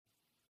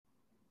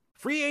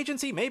Free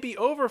agency may be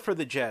over for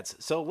the Jets,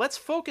 so let's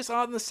focus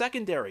on the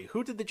secondary.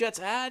 Who did the Jets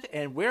add,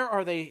 and where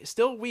are they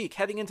still weak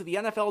heading into the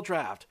NFL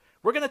draft?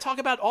 We're going to talk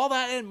about all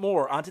that and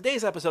more on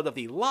today's episode of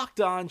the Locked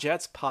On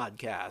Jets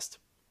podcast.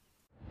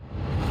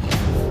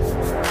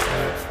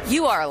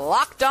 You are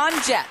Locked On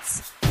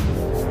Jets,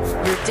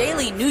 your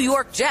daily New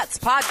York Jets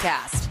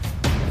podcast.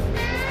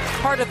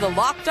 Part of the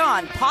Locked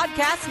On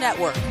Podcast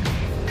Network,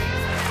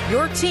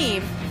 your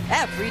team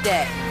every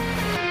day.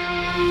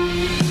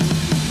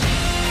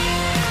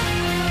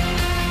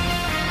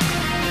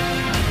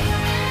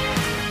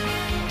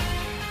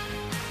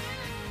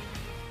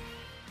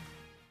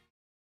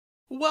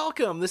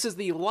 Welcome. This is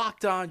the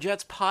Locked On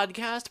Jets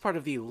podcast, part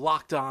of the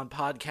Locked On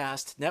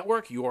Podcast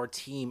Network, your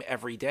team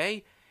every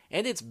day.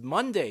 And it's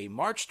Monday,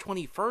 March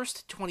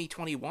 21st,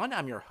 2021.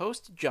 I'm your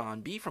host,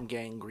 John B. from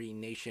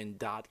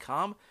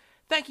GangreneNation.com.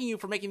 Thanking you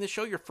for making this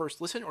show your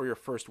first listen or your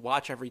first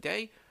watch every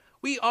day.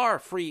 We are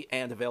free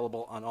and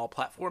available on all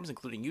platforms,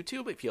 including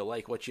YouTube. If you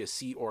like what you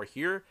see or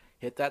hear,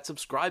 hit that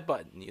subscribe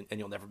button and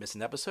you'll never miss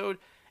an episode.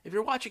 If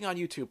you're watching on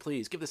YouTube,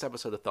 please give this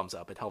episode a thumbs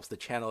up. It helps the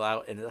channel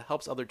out and it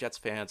helps other Jets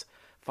fans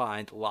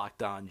find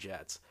Locked On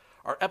Jets.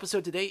 Our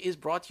episode today is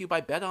brought to you by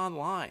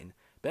BetOnline.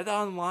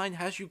 BetOnline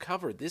has you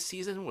covered this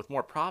season with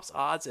more props,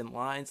 odds, and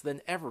lines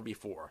than ever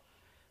before.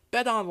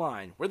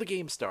 BetOnline, where the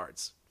game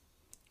starts.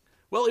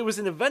 Well, it was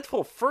an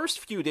eventful first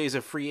few days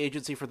of free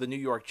agency for the New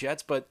York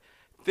Jets, but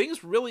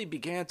things really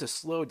began to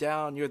slow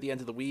down near the end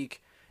of the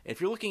week.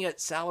 If you're looking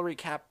at salary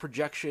cap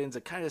projections,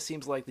 it kind of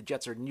seems like the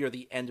Jets are near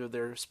the end of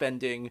their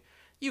spending.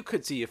 You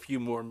could see a few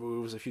more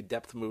moves, a few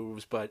depth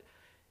moves, but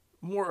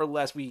more or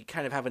less we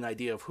kind of have an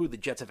idea of who the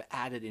Jets have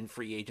added in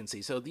free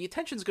agency. So the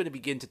attention is going to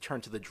begin to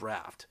turn to the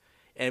draft.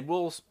 And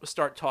we'll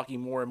start talking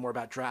more and more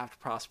about draft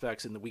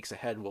prospects in the weeks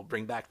ahead. We'll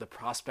bring back the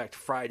Prospect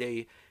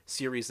Friday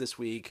series this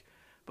week.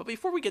 But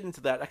before we get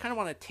into that, I kind of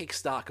want to take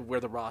stock of where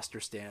the roster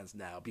stands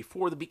now.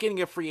 Before the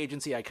beginning of free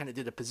agency, I kind of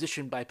did a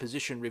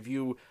position-by-position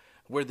review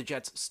where the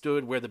Jets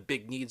stood, where the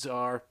big needs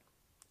are.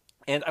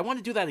 And I want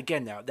to do that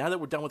again now. Now that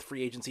we're done with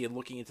free agency and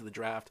looking into the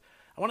draft,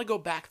 I want to go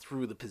back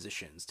through the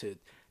positions to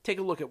take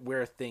a look at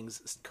where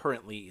things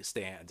currently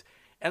stand.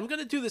 And I'm going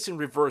to do this in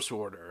reverse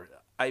order.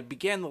 I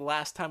began the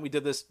last time we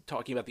did this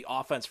talking about the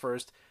offense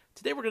first.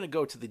 Today we're going to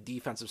go to the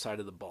defensive side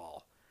of the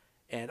ball.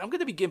 And I'm going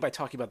to begin by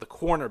talking about the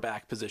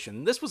cornerback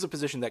position. This was a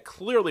position that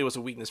clearly was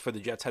a weakness for the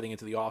Jets heading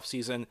into the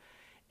offseason.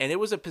 And it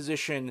was a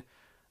position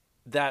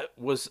that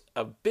was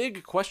a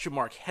big question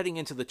mark heading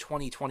into the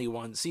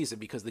 2021 season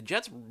because the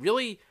Jets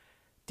really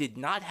did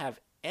not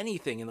have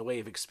anything in the way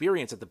of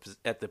experience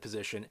at the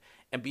position.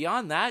 And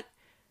beyond that,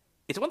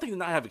 it's one thing to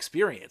not have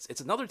experience.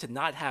 It's another to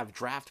not have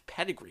draft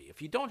pedigree.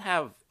 If you don't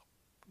have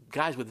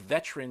guys with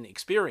veteran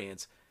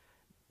experience,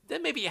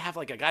 then maybe you have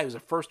like a guy who's a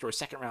first or a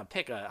second round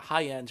pick, a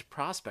high-end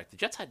prospect. The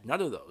Jets had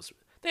none of those.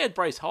 They had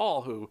Bryce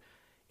Hall, who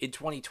in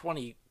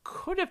 2020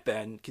 could have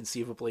been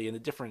conceivably in a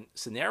different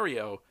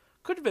scenario,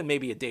 could have been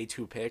maybe a day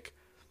 2 pick,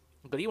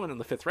 but he went in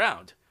the 5th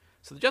round.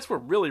 So the Jets were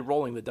really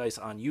rolling the dice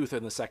on youth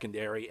in the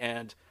secondary,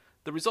 and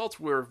the results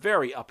were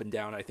very up and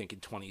down, I think,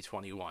 in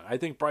 2021. I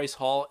think Bryce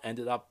Hall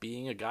ended up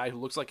being a guy who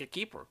looks like a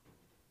keeper.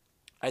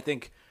 I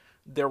think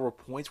there were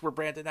points where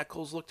Brandon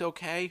Echols looked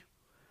okay.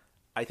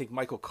 I think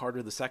Michael Carter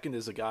II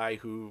is a guy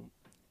who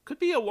could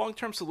be a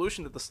long-term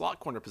solution at the slot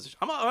corner position.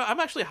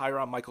 I'm actually higher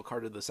on Michael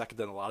Carter II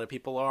than a lot of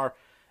people are.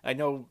 I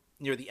know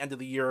near the end of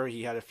the year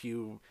he had a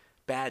few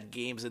bad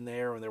games in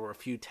there, and there were a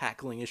few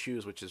tackling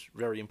issues, which is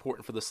very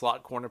important for the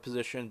slot corner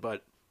position,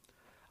 but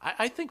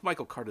I think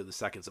Michael Carter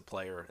II is a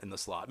player in the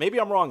slot. Maybe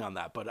I'm wrong on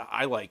that, but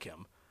I like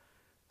him.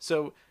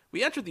 So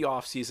we entered the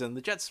offseason.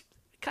 The Jets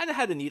kind of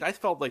had a need. I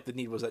felt like the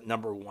need was at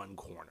number 1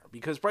 corner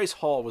because Bryce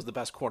Hall was the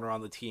best corner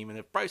on the team, and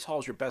if Bryce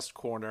Hall's your best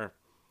corner,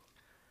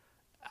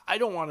 I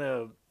don't want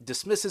to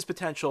dismiss his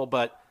potential,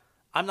 but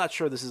I'm not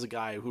sure this is a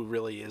guy who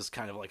really is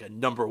kind of like a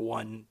number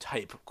 1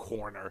 type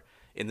corner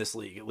in this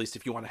league, at least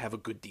if you want to have a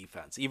good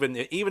defense. Even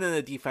in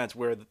a defense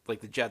where,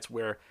 like the Jets,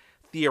 where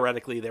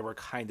theoretically they were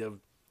kind of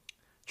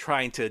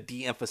trying to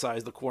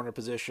de-emphasize the corner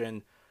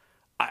position,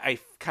 I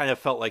kind of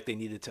felt like they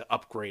needed to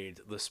upgrade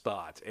the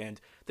spot. And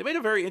they made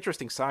a very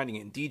interesting signing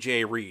in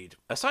DJ Reed,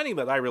 a signing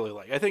that I really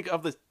like. I think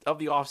of the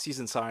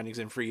offseason signings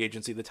in free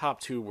agency, the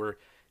top 2 were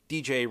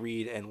DJ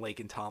Reed and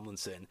Laken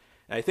Tomlinson.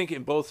 And I think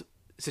in both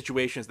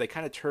situations, they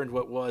kind of turned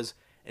what was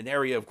an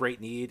area of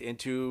great need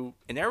into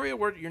an area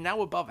where you're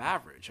now above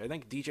average. I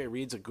think DJ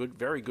Reed's a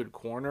very good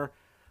corner,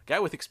 guy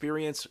with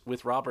experience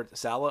with Robert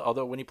Saleh,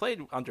 although when he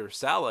played under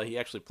Saleh, he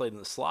actually played in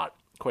the slot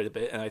quite a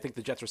bit, and I think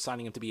the Jets are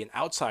signing him to be an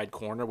outside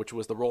corner, which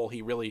was the role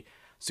he really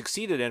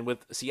succeeded in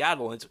with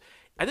Seattle. And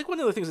I think one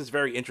of the things that's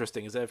very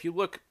interesting is that if you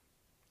look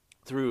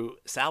through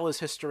Saleh's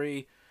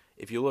history,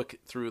 if you look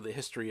through the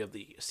history of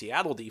the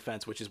Seattle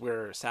defense, which is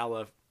where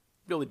Saleh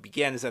really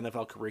began his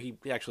NFL career,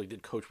 he actually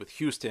did coach with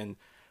Houston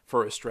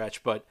for a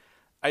stretch, but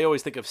I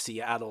always think of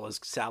Seattle as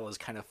Saleh's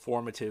kind of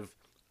formative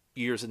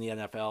years in the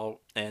NFL,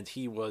 and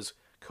he was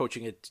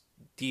coaching at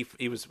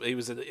he was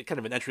a kind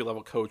of an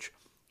entry-level coach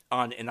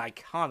on an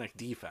iconic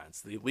defense,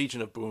 the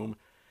Legion of Boom,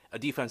 a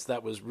defense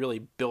that was really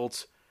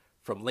built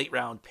from late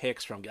round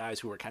picks, from guys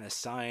who were kind of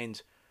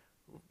signed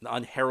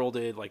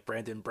unheralded, like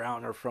Brandon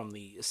Browner from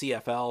the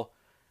CFL.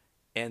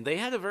 And they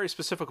had a very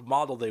specific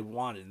model they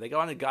wanted. They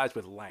wanted guys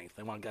with length.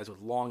 They wanted guys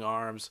with long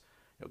arms,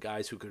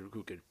 guys who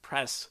could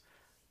press.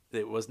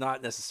 It was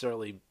not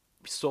necessarily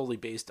solely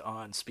based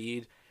on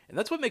speed. And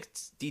that's what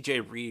makes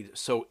DJ Reed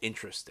so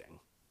interesting.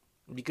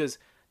 Because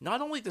not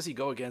only does he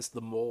go against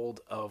the mold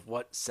of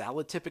what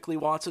Saleh typically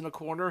wants in a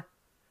corner,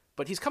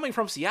 but he's coming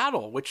from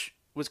Seattle, which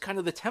was kind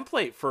of the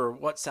template for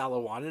what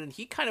Saleh wanted, and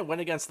he kind of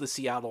went against the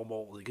Seattle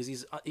mold because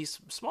he's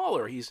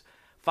smaller, he's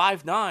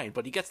 5'9",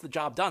 but he gets the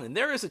job done. And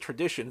there is a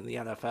tradition in the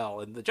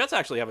NFL, and the Jets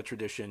actually have a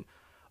tradition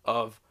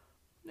of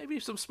maybe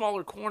some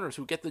smaller corners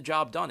who get the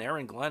job done.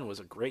 Aaron Glenn was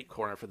a great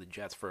corner for the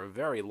Jets for a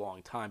very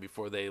long time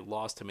before they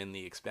lost him in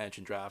the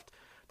expansion draft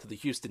to the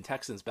Houston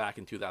Texans back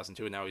in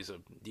 2002. And now he's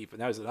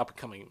an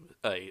up-and-coming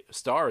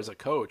star as a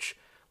coach.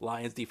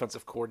 Lions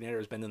defensive coordinator,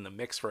 has been in the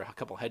mix for a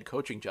couple head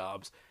coaching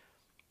jobs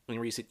in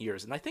recent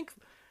years. And I think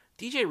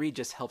DJ Reed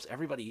just helps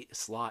everybody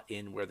slot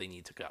in where they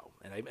need to go.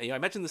 And I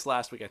mentioned this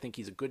last week. I think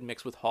he's a good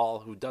mix with Hall,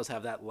 who does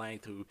have that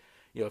length, who,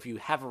 if you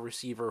have a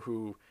receiver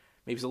who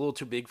maybe is a little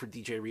too big for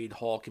DJ Reed,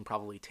 Hall can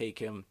probably take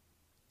him.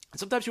 And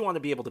sometimes you want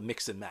to be able to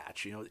mix and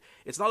match.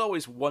 It's not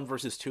always 1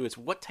 versus 2. It's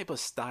what type of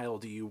style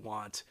do you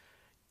want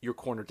your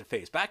corner to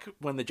face. Back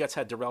when the Jets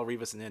had Darrelle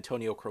Revis and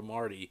Antonio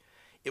Cromartie,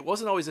 it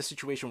wasn't always a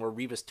situation where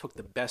Revis took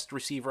the best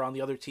receiver on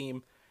the other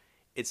team.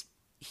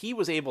 He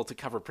was able to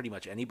cover pretty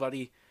much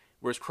anybody,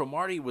 whereas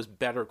Cromartie was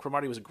better.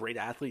 Cromartie was a great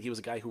athlete. He was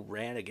a guy who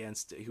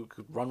who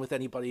could run with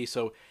anybody.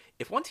 So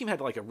if one team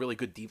had like a really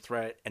good deep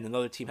threat and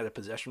another team had a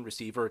possession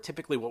receiver,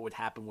 typically what would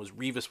happen was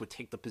Revis would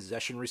take the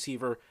possession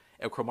receiver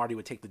and Cromartie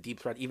would take the deep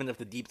threat, even if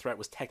the deep threat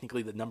was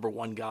technically the number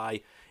one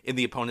guy in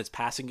the opponent's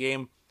passing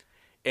game.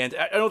 And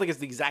I don't think it's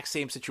the exact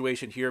same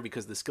situation here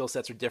because the skill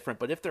sets are different,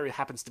 but if there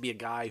happens to be a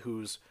guy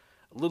who's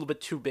a little bit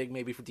too big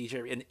maybe for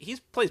DJ, and he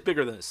plays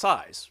bigger than his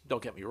size,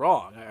 don't get me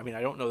wrong. I mean,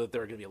 I don't know that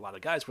there are going to be a lot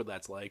of guys where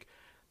that's like,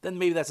 then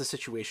maybe that's a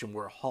situation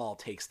where Hall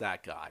takes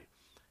that guy.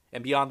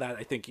 And beyond that,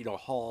 I think,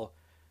 Hall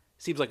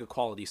seems like a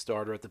quality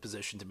starter at the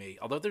position to me.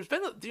 Although there's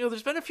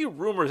been a few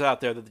rumors out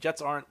there that the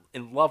Jets aren't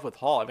in love with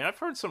Hall. I mean, I've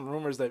heard some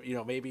rumors that,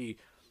 maybe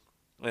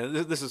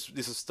this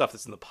is stuff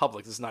that's in the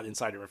public. This is not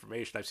insider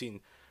information. I've seen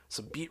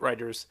some beat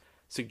writers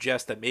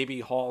suggest that maybe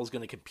Hall is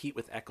going to compete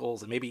with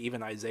Eccles and maybe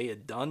even Isaiah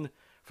Dunn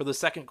for the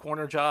second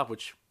corner job,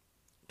 which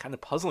kind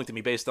of puzzling to me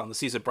based on the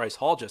season Bryce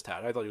Hall just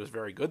had. I thought he was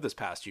very good this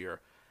past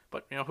year,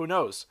 but who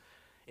knows?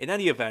 In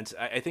any event,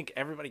 I think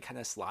everybody kind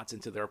of slots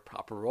into their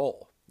proper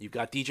role. You've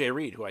got DJ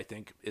Reed, who I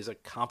think is a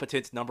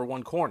competent number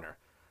one corner.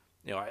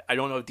 I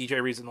don't know if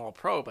DJ Reed's an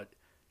all-pro, but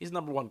he's a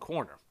number one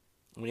corner.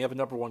 When you have a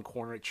number one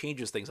corner, it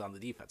changes things on the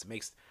defense. It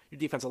makes your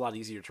defense a lot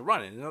easier to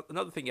run. And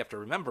another thing you have to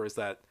remember is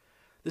that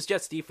this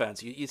Jets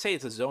defense, you say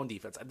it's a zone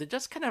defense. They're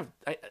just kind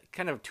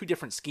of two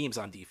different schemes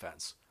on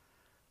defense.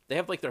 They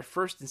have like their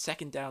first and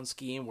second down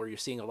scheme where you're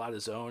seeing a lot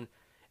of zone.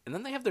 And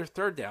then they have their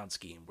third down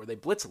scheme where they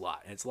blitz a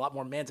lot. And it's a lot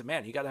more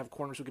man-to-man. You got to have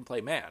corners who can play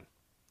man.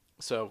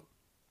 So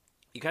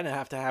you kind of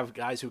have to have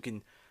guys who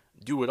can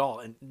do it all.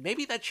 And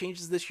maybe that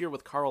changes this year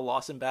with Carl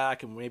Lawson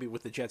back and maybe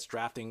with the Jets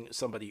drafting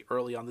somebody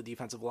early on the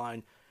defensive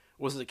line.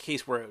 Was it a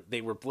case where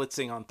they were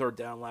blitzing on third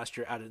down last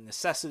year out of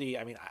necessity?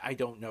 I mean, I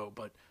don't know.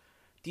 But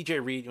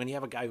DJ Reed, when you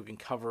have a guy who can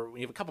cover, when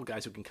you have a couple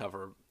guys who can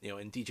cover,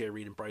 in DJ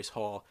Reed and Bryce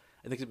Hall,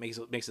 I think it makes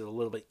it a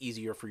little bit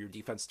easier for your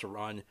defense to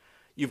run.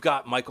 You've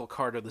got Michael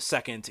Carter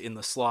II in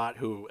the slot,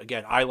 who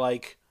again I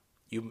like.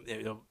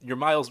 Your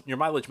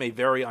mileage may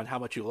vary on how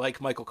much you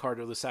like Michael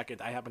Carter II.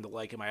 I happen to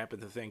like him. I happen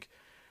to think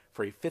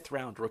for a 5th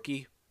round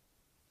rookie,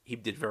 he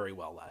did very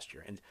well last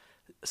year. And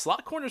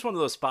slot corner is one of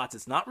those spots.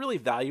 It's not really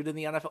valued in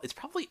the NFL. It's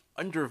probably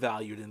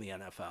undervalued in the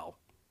NFL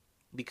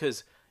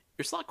because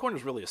your slot corner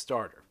is really a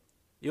starter.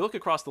 You look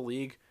across the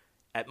league,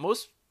 at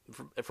most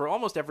for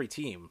almost every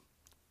team,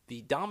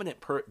 the dominant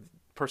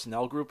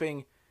personnel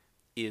grouping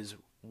is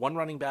 1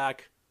 running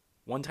back,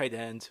 1 tight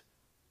end,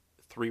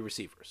 3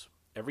 receivers.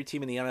 Every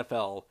team in the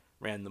NFL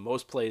ran the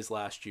most plays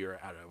last year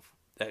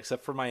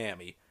except for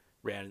Miami,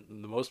 ran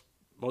the most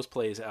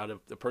plays out of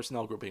the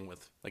personnel grouping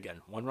with,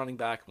 again, 1 running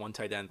back, 1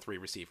 tight end, 3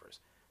 receivers.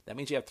 That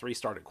means you have 3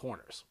 starting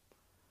corners.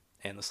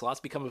 And the slots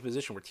become a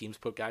position where teams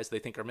put guys they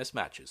think are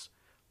mismatches.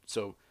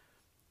 So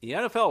the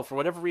NFL, for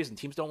whatever reason,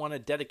 teams don't want to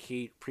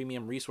dedicate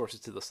premium resources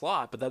to the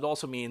slot, but that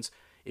also means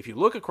if you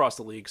look across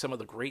the league, some of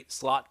the great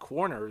slot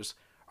corners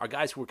are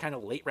guys who were kind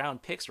of late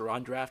round picks or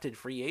undrafted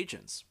free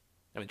agents.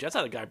 I mean, Jets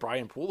had a guy,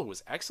 Brian Poole, who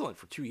was excellent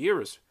for 2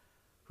 years,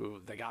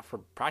 who they got for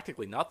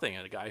practically nothing,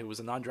 and a guy who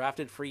was an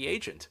undrafted free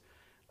agent.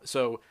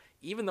 So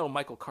even though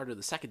Michael Carter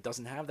II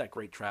doesn't have that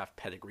great draft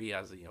pedigree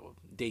as a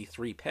day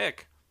 3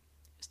 pick,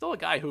 he's still a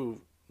guy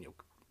who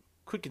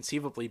could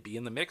conceivably be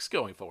in the mix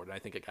going forward. And I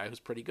think a guy who's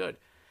pretty good.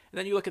 And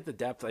then you look at the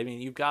depth. I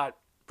mean, you've got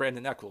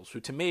Brandon Eccles, who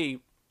to me,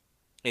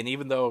 and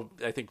even though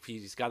I think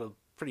he's got a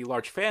pretty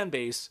large fan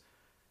base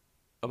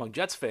among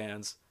Jets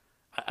fans,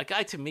 a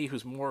guy to me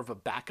who's more of a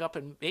backup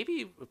and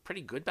maybe a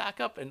pretty good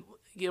backup. And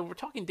we're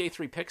talking day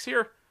 3 picks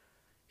here.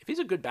 if he's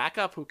a good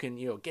backup who can,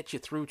 get you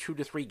through 2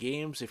 to 3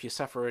 games if you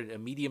suffer a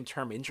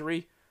medium-term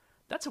injury,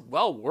 that's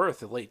well worth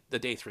the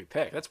day 3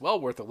 pick. That's well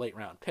worth a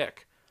late-round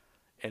pick.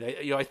 And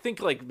I think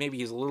like maybe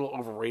he's a little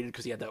overrated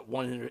because he had that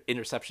one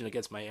interception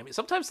against Miami.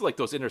 Sometimes like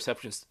those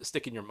interceptions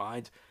stick in your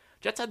mind.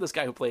 Jets had this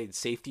guy who played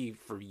safety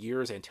for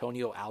years,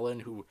 Antonio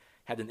Allen, who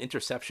had an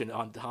interception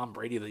on Tom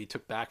Brady that he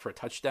took back for a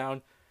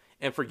touchdown.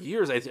 And for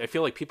years, I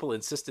feel like people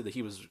insisted that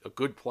he was a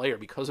good player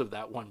because of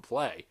that one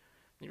play.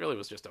 He really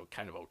was just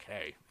kind of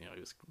okay. He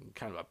was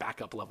kind of a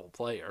backup level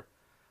player.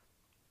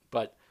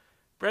 But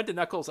Brandon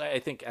Nichols, I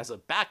think, as a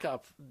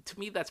backup, to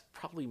me, that's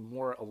probably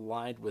more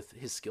aligned with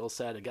his skill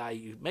set. A guy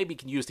you maybe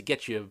can use to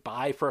get you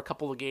by for a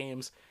couple of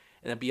games.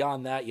 And then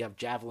beyond that, you have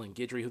Javelin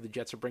Guidry, who the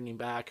Jets are bringing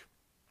back.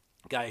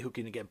 A guy who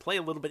can, again, play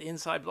a little bit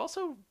inside, but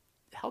also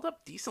held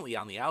up decently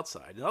on the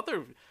outside.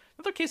 Another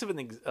case of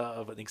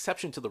an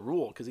exception to the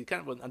rule, because he's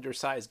kind of an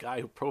undersized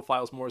guy who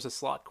profiles more as a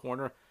slot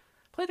corner.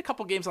 Played a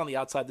couple games on the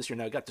outside this year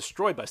now. Got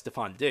destroyed by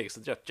Stephon Diggs.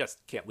 The Jets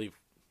can't leave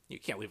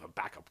a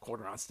backup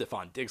corner on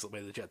Stephon Diggs the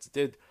way the Jets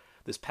did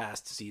this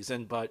past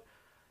season. But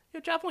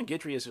Javelin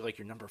Guidry is like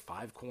your number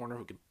 5 corner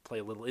who can play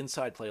a little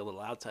inside, play a little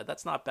outside.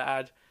 That's not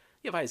bad.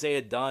 You have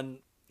Isaiah Dunn,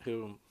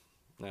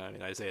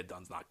 Isaiah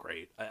Dunn's not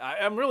great.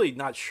 I'm really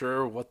not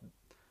sure what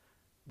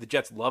the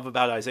Jets love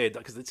about Isaiah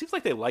Dunn, because it seems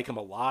like they like him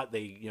a lot.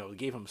 They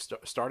gave him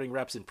starting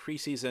reps in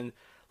preseason.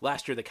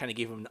 Last year they kind of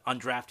gave him an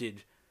undrafted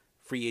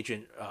free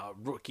agent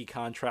rookie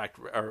contract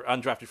or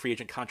undrafted free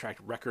agent contract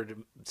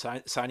record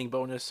signing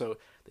bonus. So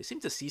they seem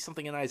to see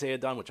something in Isaiah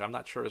Dunn, which I'm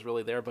not sure is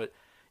really there. But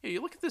you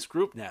look at this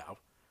group now,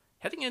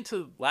 heading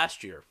into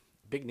last year,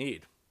 big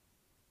need.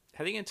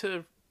 Heading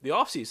into the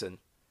offseason,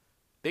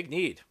 big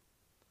need.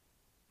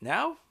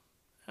 Now,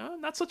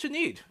 not such a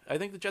need. I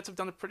think the Jets have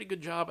done a pretty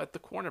good job at the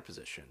corner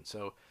position.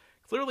 So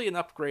clearly an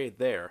upgrade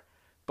there.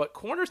 But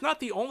corner's not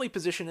the only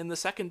position in the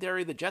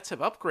secondary the Jets have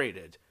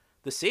upgraded.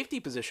 The safety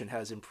position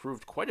has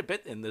improved quite a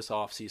bit in this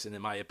offseason,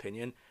 in my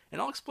opinion,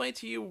 and I'll explain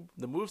to you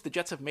the moves the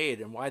Jets have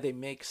made and why they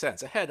make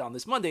sense ahead on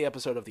this Monday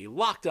episode of the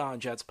Locked On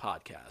Jets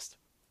podcast.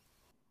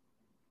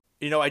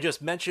 I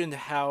just mentioned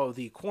how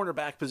the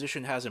cornerback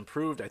position has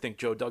improved. I think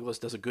Joe Douglas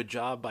does a good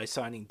job by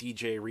signing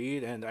DJ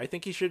Reed, and I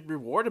think he should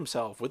reward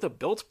himself with a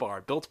Built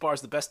Bar. Built Bar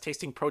is the best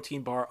tasting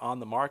protein bar on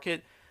the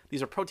market.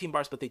 These are protein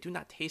bars, but they do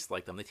not taste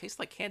like them. They taste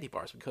like candy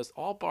bars because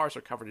all bars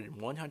are covered in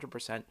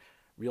 100%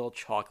 real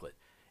chocolate.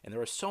 And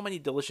there are so many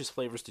delicious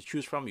flavors to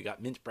choose from. You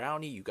got mint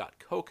brownie, you got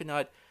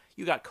coconut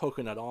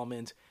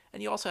almond,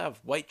 and you also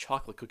have white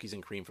chocolate cookies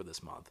and cream for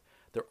this month.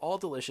 They're all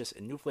delicious,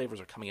 and new flavors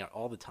are coming out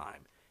all the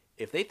time.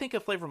 If they think a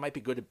flavor might be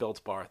good at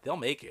Built Bar, they'll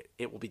make it.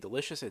 It will be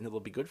delicious, and it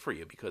will be good for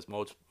you because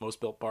most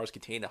Built Bars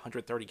contain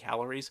 130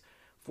 calories,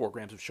 4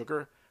 grams of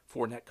sugar,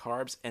 4 net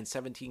carbs, and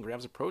 17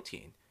 grams of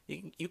protein.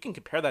 You can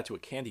compare that to a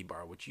candy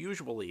bar, which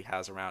usually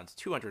has around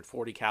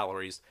 240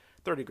 calories,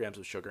 30 grams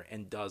of sugar,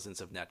 and dozens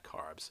of net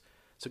carbs.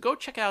 So go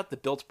check out the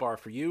Built Bar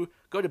for you.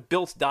 Go to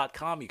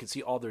Built.com. You can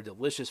see all their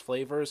delicious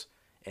flavors,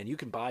 and you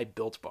can buy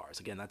Built Bars.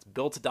 Again, that's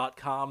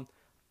Built.com,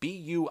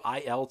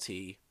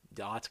 Built.com.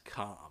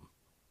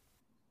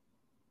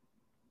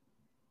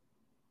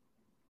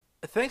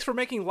 Thanks for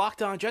making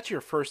Locked On Jets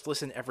your first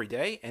listen every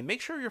day, and make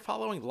sure you're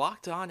following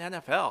Locked On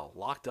NFL.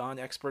 Locked On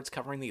experts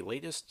covering the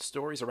latest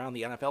stories around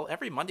the NFL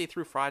every Monday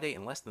through Friday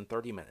in less than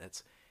 30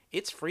 minutes.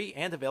 It's free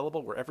and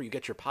available wherever you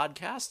get your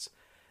podcasts.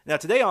 Now,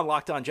 today on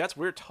Locked On Jets,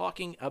 we're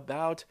talking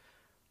about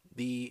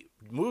the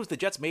moves the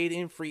Jets made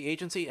in free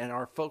agency, and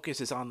our focus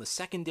is on the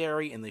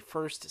secondary. In the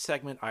first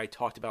segment, I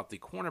talked about the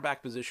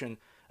cornerback position,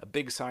 a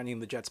big signing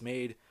the Jets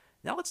made.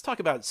 Now let's talk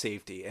about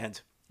safety. And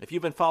if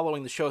you've been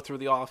following the show through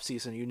the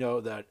offseason, you know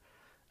that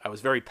I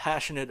was very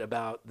passionate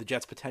about the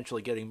Jets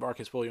potentially getting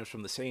Marcus Williams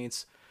from the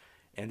Saints,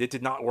 and it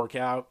did not work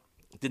out.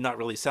 It did not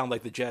really sound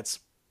like the Jets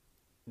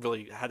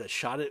really had a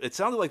shot at it. It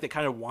sounded like they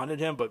kind of wanted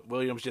him, but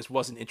Williams just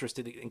wasn't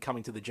interested in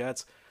coming to the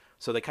Jets.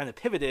 So they kind of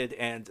pivoted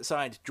and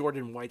signed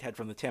Jordan Whitehead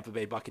from the Tampa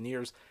Bay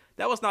Buccaneers.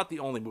 That was not the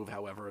only move,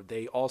 however.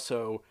 They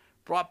also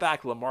brought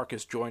back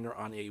LaMarcus Joyner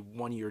on a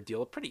 1-year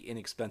deal, a pretty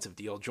inexpensive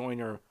deal.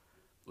 Joyner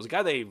was a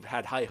guy they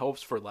had high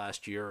hopes for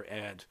last year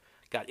and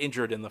got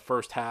injured in the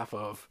first half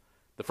of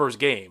the first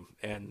game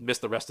and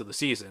missed the rest of the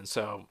season.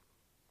 So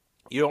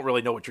you don't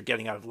really know what you're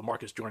getting out of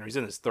LaMarcus Joyner. He's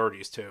in his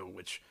 30s too,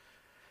 which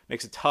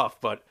makes it tough.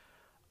 But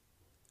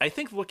I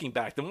think looking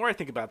back, the more I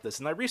think about this,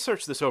 and I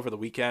researched this over the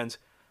weekend,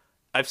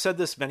 I've said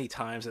this many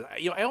times, and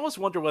I almost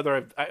wonder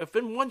whether I've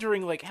been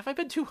wondering, like, have I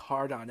been too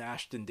hard on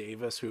Ashton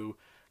Davis, who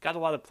got a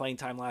lot of playing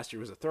time last year,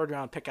 was a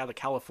third-round pick out of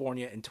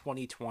California in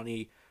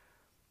 2020,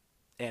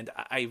 and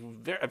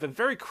I've been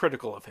very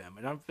critical of him,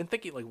 and I've been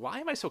thinking, like, why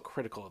am I so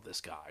critical of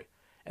this guy?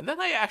 And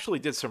then I actually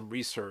did some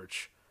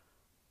research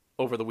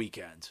over the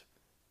weekend,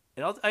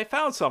 and I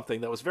found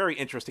something that was very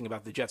interesting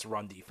about the Jets'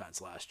 run defense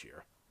last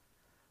year.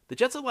 The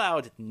Jets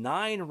allowed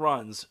 9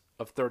 runs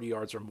of 30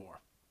 yards or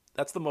more.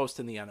 That's the most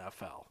in the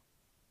NFL.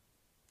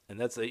 And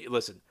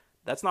listen,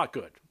 that's not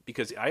good,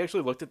 because I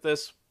actually looked at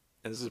this,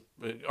 and this is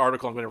an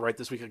article I'm going to write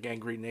this week at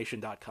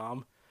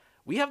GangreneNation.com.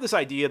 We have this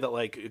idea that,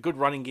 like, a good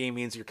running game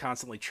means you're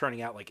constantly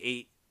churning out like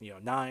 8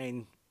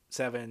 9,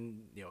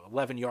 7,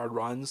 11-yard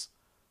runs.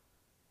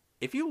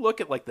 If you look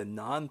at like the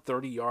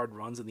non-30-yard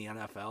runs in the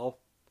NFL,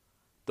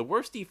 the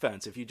worst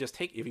defense, if you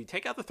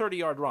take out the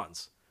 30-yard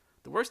runs,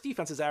 the worst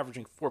defense is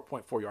averaging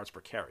 4.4 yards per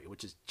carry,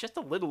 which is just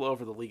a little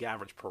over the league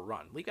average per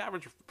run. League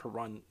average per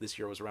run this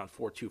year was around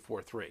 4.2,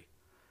 4.3.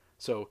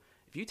 So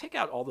if you take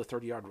out all the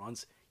 30-yard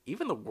runs,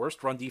 even the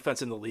worst run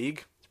defense in the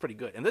league is pretty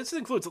good. And this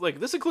includes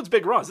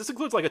big runs. This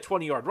includes like a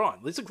 20-yard run.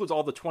 This includes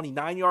all the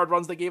 29-yard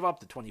runs they gave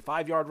up, the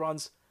 25-yard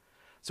runs.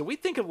 So we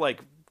think of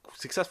like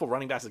successful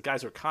running backs as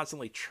guys who are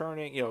constantly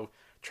churning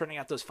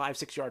out those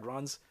 5-6 yard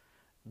runs.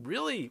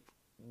 Really,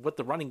 what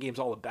the running game's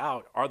all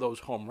about are those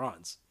home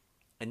runs.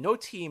 And no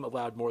team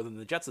allowed more than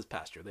the Jets this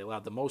past year. They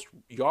allowed the most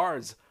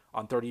yards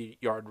on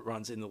 30-yard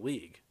runs in the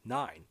league,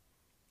 9.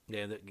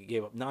 They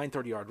gave up 9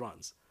 30-yard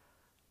runs.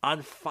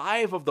 On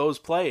 5 of those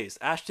plays,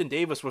 Ashton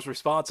Davis was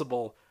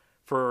responsible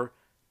for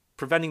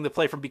preventing the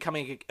play from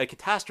becoming a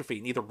catastrophe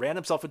and either ran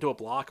himself into a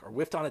block or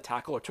whiffed on a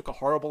tackle or took a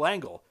horrible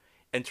angle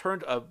and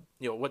turned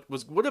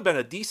what would have been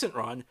a decent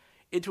run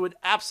into an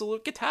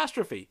absolute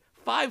catastrophe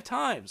 5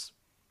 times.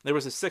 There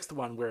was a 6th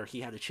one where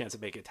he had a chance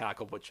of making a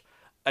tackle, which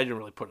I didn't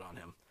really put it on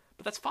him.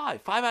 But that's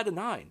 5 out of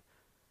 9.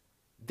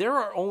 There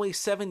are only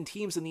 7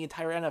 teams in the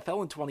entire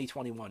NFL in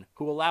 2021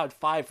 who allowed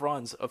 5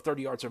 runs of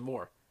 30 yards or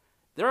more.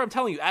 I'm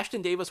telling you,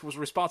 Ashton Davis was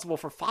responsible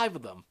for 5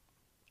 of them.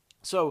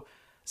 So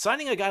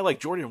signing a guy like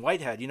Jordan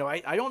Whitehead,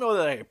 I don't know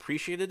that I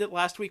appreciated it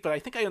last week, but I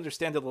think I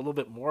understand it a little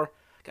bit more.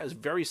 The guy was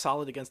very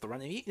solid against the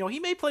run. And he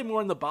may play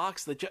more in the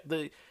box.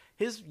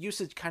 His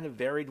usage kind of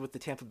varied with the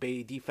Tampa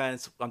Bay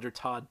defense under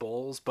Todd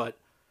Bowles, but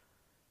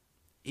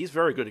he's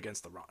very good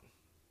against the run.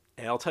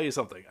 And I'll tell you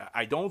something.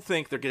 I don't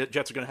think the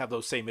Jets are going to have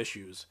those same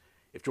issues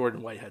if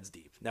Jordan Whitehead's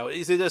deep. Now,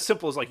 is it as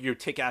simple as like you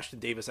take Ashton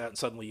Davis out and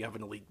suddenly you have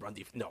an elite run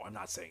defense? No, I'm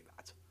not saying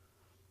that.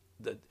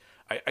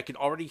 I can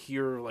already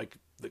hear like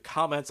the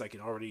comments. I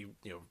can already,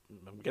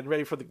 I'm getting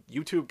ready for the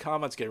YouTube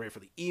comments, getting ready for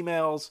the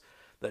emails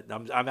that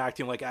I'm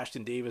acting like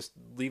Ashton Davis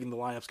leaving the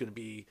lineup's going to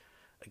be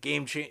a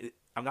game change.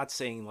 I'm not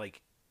saying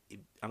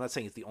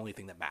it's the only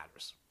thing that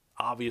matters.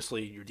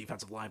 Obviously, your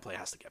defensive line play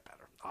has to get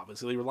better.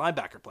 Obviously, your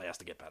linebacker play has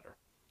to get better.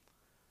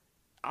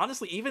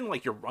 Honestly, even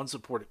like your run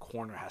support at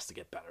corner has to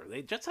get better.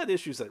 They Jets had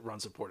issues at run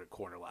support at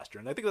corner last year,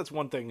 and I think that's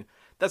one thing.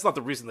 That's not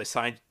the reason they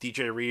signed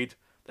DJ Reed.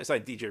 They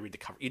signed DJ Reed to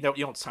cover. You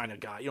don't sign a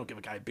guy. You don't give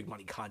a guy a big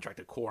money contract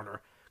at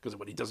corner because of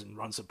what he does in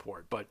run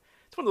support. But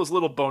it's one of those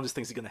little bonus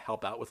things he's going to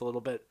help out with a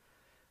little bit.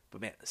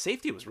 But man,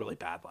 safety was really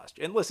bad last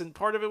year. And listen,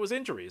 part of it was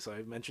injuries.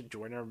 I mentioned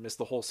Joyner missed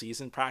the whole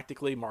season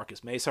practically.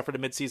 Marcus May suffered a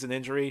midseason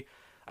injury.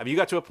 I mean, you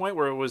got to a point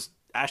where it was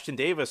Ashton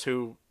Davis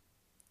who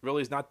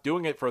really is not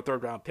doing it for a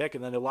 3rd-round pick,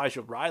 and then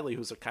Elijah Riley,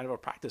 who's a kind of a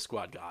practice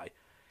squad guy.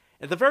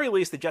 At the very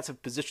least, the Jets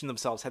have positioned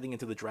themselves heading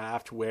into the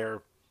draft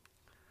where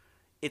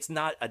it's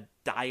not a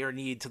dire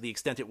need to the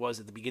extent it was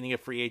at the beginning of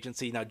free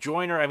agency. Now,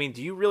 Joyner, I mean,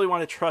 do you really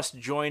want to trust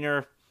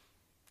Joyner?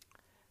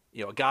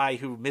 A guy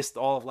who missed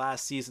all of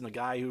last season, a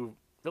guy who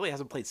really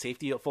hasn't played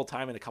safety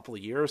full-time in a couple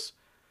of years.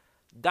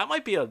 That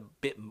might be a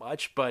bit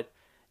much, but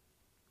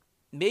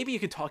maybe you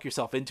can talk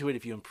yourself into it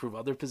if you improve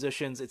other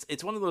positions.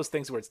 It's one of those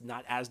things where it's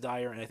not as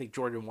dire, and I think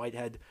Jordan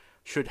Whitehead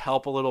should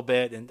help a little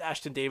bit. And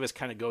Ashton Davis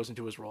kind of goes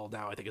into his role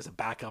now, I think, as a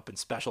backup and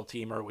special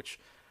teamer, which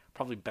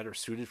probably better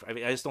suited. I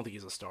just don't think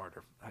he's a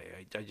starter.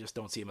 I just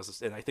don't see him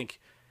as and I think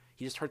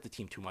he just hurt the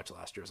team too much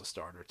last year as a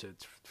starter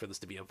for this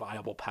to be a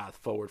viable path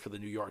forward for the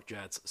New York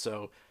Jets.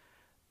 So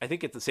I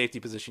think at the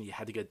safety position, you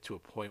had to get to a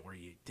point where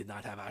you did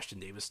not have Ashton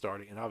Davis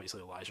starting, and obviously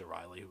Elijah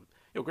Riley,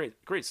 who,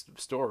 great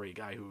story,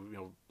 guy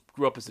who,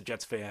 grew up as a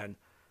Jets fan,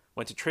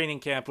 went to training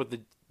camp with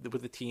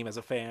the team as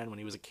a fan when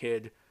he was a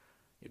kid,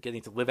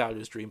 getting to live out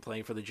his dream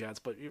playing for the Jets,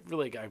 but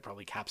really a guy who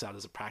probably caps out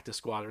as a practice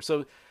squatter.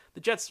 So the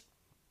Jets,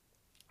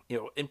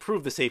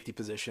 improve the safety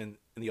position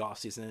in the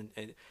offseason,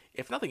 and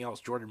if nothing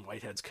else, Jordan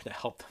Whitehead's going to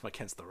help them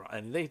against the run.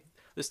 And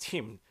this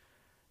team,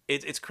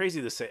 it's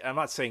crazy to say. I'm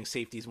not saying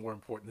safety is more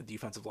important than the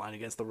defensive line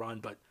against the run,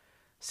 but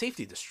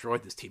safety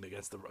destroyed this team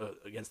against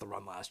the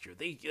run last year.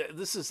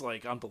 This is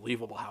like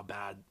unbelievable how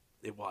bad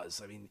it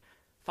was. I mean,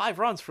 5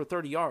 runs for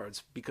 30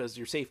 yards because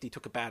your safety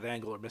took a bad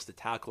angle or missed a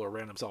tackle or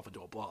ran himself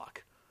into a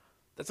block.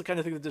 That's the kind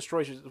of thing that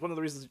destroys you. It's one of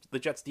the reasons the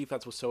Jets'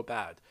 defense was so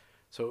bad.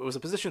 So it was a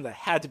position that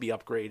had to be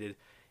upgraded,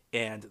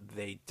 and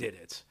they did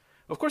it.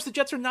 Of course, the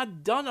Jets are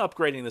not done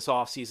upgrading this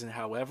offseason,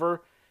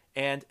 however.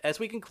 And as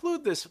we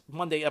conclude this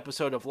Monday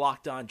episode of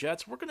Locked On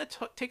Jets, we're going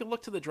to take a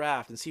look to the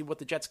draft and see what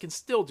the Jets can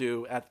still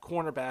do at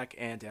cornerback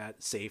and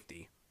at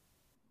safety.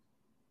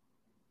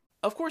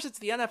 Of course, it's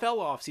the NFL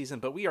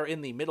offseason, but we are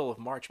in the middle of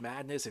March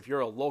Madness. If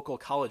you're a local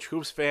college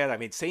hoops fan, I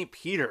mean, St.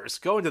 Peter's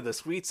going to the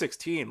Sweet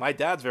 16. My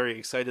dad's very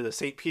excited, a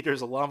St.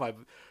 Peter's alum. I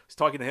was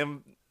talking to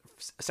him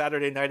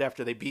Saturday night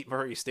after they beat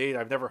Murray State.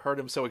 I've never heard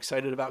him so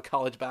excited about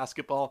college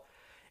basketball.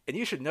 And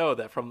you should know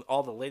that from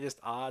all the latest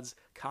odds,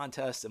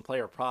 contests, and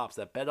player props,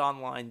 that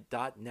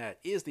betonline.net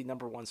is the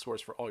 #1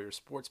 source for all your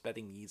sports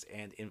betting needs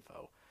and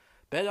info.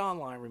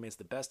 BetOnline remains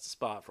the best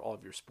spot for all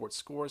of your sports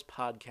scores,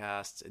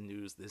 podcasts, and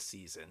news this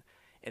season.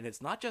 And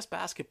it's not just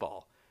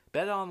basketball.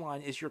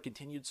 BetOnline is your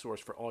continued source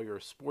for all your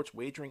sports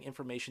wagering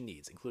information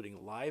needs,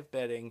 including live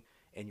betting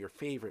and your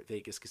favorite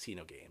Vegas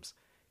casino games.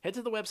 Head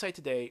to the website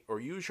today or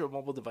use your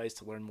mobile device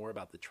to learn more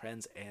about the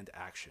trends and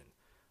action.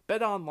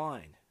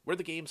 BetOnline, where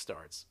the game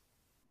starts.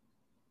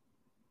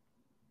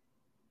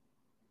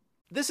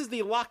 This is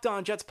the Locked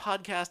On Jets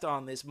podcast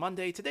on this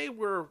Monday. Today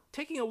we're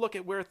taking a look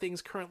at where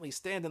things currently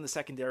stand in the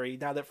secondary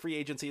now that free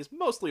agency is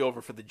mostly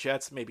over for the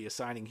Jets, maybe a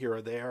signing here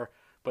or there,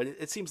 but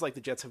it seems like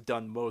the Jets have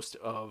done most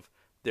of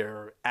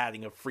their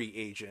adding of free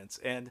agents,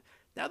 and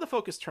now the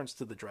focus turns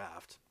to the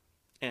draft.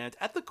 And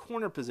at the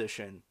corner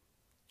position,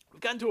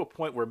 we've gotten to a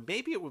point where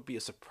maybe it would be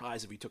a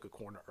surprise if we took a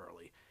corner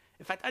early.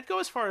 In fact, I'd go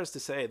as far as to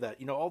say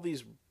that, all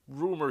these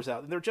rumors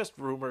out, and they're just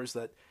rumors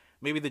that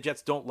maybe the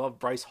Jets don't love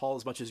Bryce Hall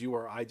as much as you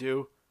or I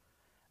do.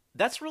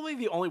 That's really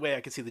the only way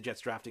I could see the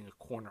Jets drafting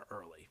a corner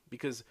early,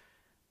 because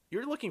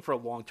you're looking for a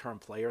long-term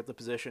player at the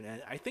position,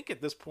 and I think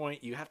at this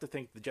point you have to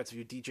think the Jets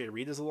view DJ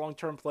Reed as a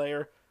long-term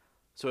player.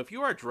 So if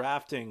you are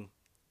drafting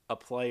a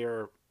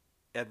player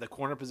at the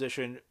corner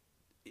position,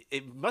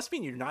 it must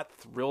mean you're not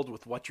thrilled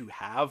with what you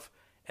have,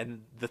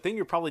 and the thing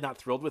you're probably not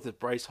thrilled with is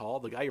Bryce Hall.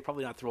 The guy you're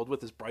probably not thrilled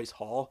with is Bryce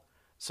Hall.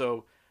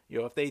 So,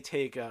 if they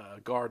take a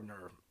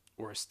Gardner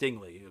or a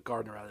Stingley, a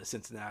Gardner out of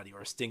Cincinnati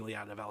or a Stingley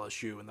out of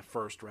LSU in the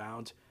first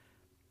round,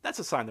 that's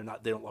a sign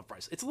they don't love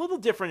Bryce. It's a little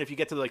different if you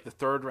get to like the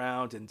third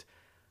round and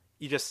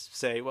you just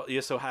say, well, it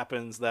just so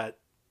happens that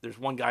there's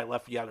one guy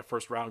left you had a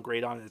first round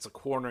grade on, and it's a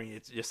corner, and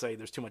you just say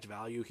there's too much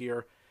value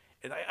here.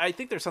 And I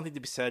think there's something to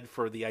be said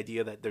for the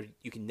idea that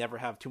you can never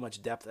have too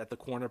much depth at the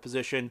corner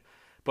position.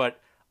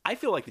 But I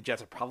feel like the Jets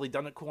have probably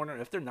done a corner.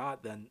 If they're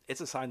not, then it's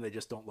a sign they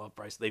just don't love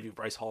Bryce. They view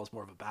Bryce Hall as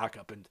more of a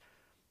backup. And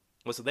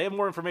listen, they have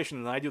more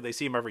information than I do. They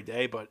see him every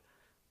day, but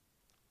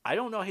I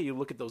don't know how you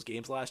look at those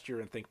games last year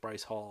and think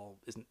Bryce Hall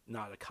is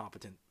not a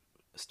competent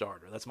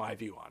starter. That's my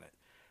view on it.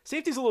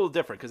 Safety's a little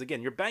different because,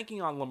 again, you're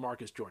banking on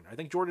LaMarcus Joyner. I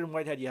think Jordan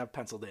Whitehead you have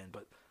penciled in,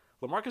 but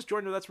LaMarcus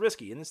Joyner, that's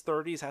risky. In his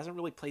 30s, hasn't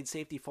really played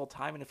safety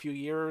full-time in a few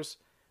years,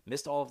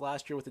 missed all of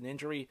last year with an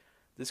injury.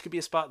 This could be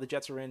a spot the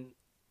Jets are in.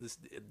 This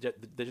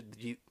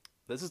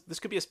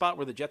could be a spot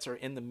where the Jets are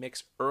in the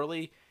mix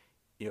early.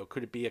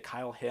 Could it be a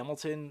Kyle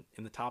Hamilton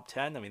in the top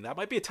 10? I mean, that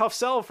might be a tough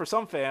sell for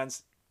some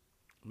fans.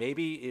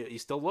 Maybe you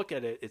still look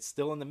at it, it's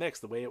still in the mix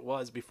the way it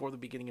was before the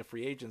beginning of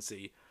free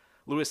agency.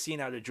 Lewis Cine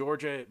out of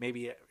Georgia,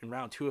 maybe in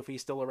round 2 if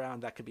he's still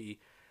around, that could be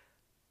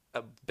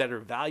a better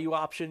value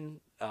option.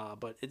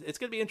 But it's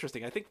going to be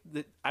interesting. I think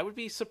that I wouldn't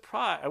be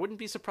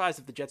surprised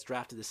if the Jets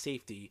drafted a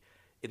safety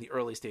in the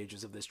early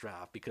stages of this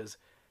draft, because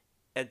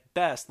at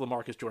best,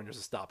 LaMarcus Joyner is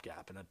a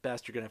stopgap, and at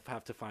best, you're going to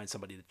have to find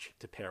somebody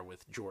to pair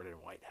with Jordan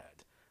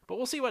Whitehead. But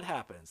we'll see what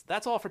happens.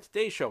 That's all for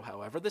today's show,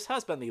 however. This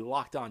has been the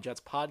Locked On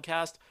Jets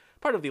podcast,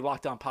 part of the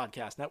Locked On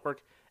Podcast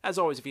Network. As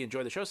always, if you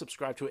enjoy the show,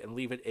 subscribe to it and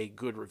leave it a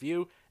good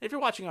review. And if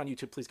you're watching on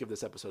YouTube, please give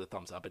this episode a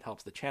thumbs up. It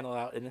helps the channel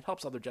out, and it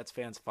helps other Jets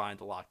fans find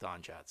the Locked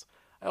On Jets.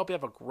 I hope you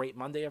have a great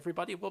Monday,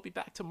 everybody. We'll be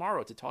back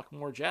tomorrow to talk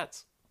more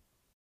Jets.